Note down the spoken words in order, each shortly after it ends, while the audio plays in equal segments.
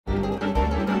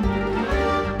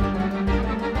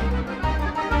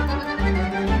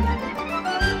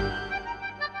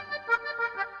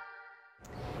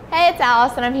it's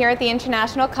Alice and I'm here at the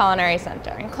International Culinary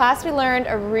Center. In class we learned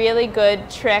a really good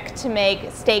trick to make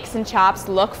steaks and chops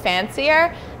look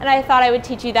fancier, and I thought I would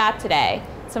teach you that today.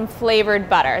 Some flavored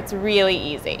butter. It's really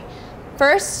easy.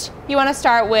 First, you want to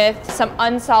start with some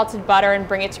unsalted butter and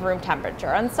bring it to room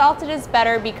temperature. Unsalted is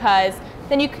better because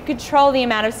then you can control the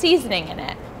amount of seasoning in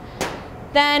it.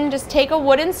 Then just take a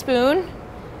wooden spoon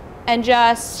and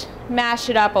just mash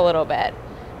it up a little bit.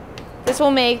 This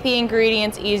will make the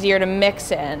ingredients easier to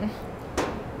mix in.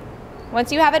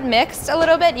 Once you have it mixed a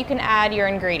little bit, you can add your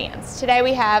ingredients. Today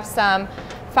we have some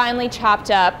finely chopped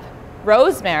up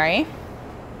rosemary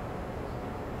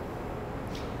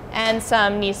and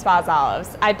some Niçoise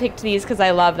olives. I picked these because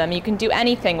I love them. You can do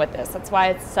anything with this. That's why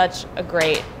it's such a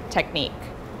great technique.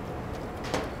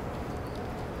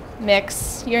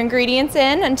 Mix your ingredients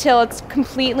in until it's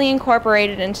completely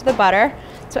incorporated into the butter,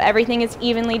 so everything is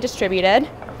evenly distributed.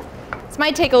 This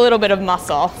might take a little bit of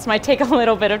muscle. This might take a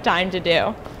little bit of time to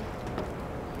do.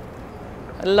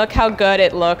 But look how good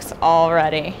it looks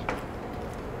already.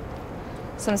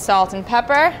 Some salt and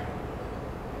pepper.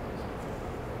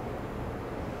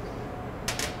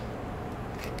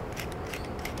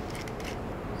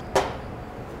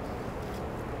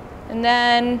 And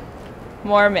then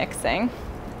more mixing.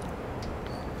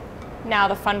 Now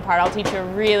the fun part, I'll teach you a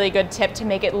really good tip to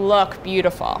make it look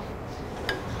beautiful.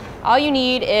 All you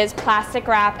need is plastic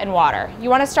wrap and water. You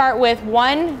want to start with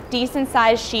one decent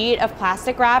sized sheet of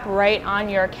plastic wrap right on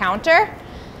your counter.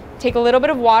 Take a little bit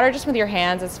of water, just with your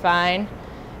hands, it's fine,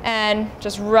 and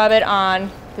just rub it on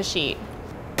the sheet.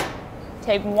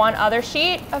 Take one other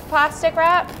sheet of plastic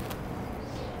wrap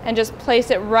and just place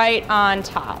it right on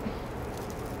top.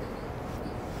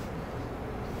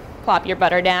 Plop your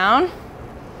butter down.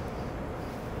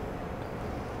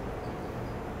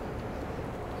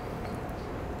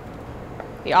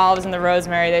 The olives and the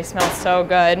rosemary, they smell so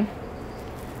good.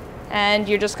 And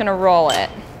you're just gonna roll it.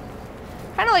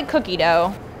 Kind of like cookie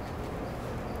dough.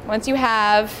 Once you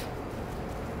have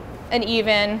an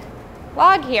even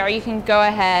log here, you can go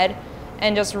ahead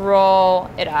and just roll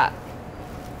it up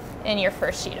in your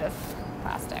first sheet of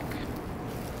plastic.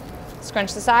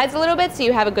 Scrunch the sides a little bit so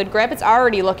you have a good grip. It's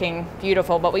already looking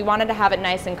beautiful, but we wanted to have it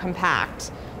nice and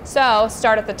compact. So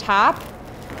start at the top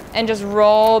and just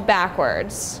roll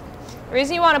backwards. The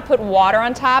reason you want to put water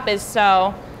on top is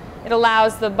so it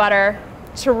allows the butter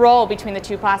to roll between the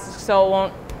two plastics so it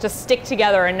won't just stick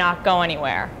together and not go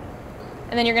anywhere.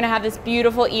 And then you're going to have this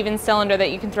beautiful even cylinder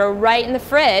that you can throw right in the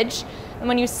fridge, and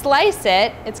when you slice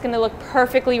it, it's going to look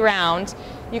perfectly round.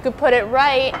 You could put it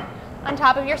right on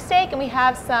top of your steak and we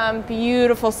have some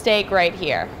beautiful steak right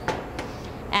here.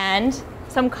 And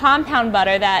some compound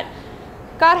butter that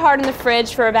got hard in the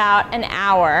fridge for about an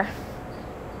hour.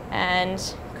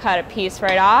 And cut a piece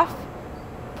right off,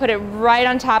 put it right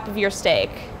on top of your steak.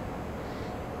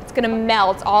 It's gonna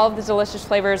melt. All of the delicious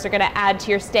flavors are gonna add to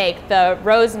your steak, the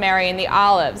rosemary and the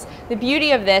olives. The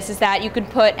beauty of this is that you could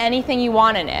put anything you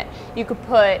want in it. You could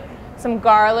put some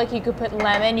garlic, you could put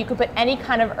lemon, you could put any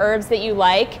kind of herbs that you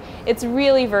like. It's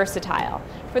really versatile.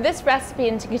 For this recipe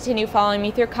and to continue following me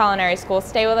through culinary school,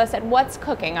 stay with us at What's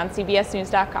Cooking on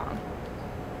CBSNews.com.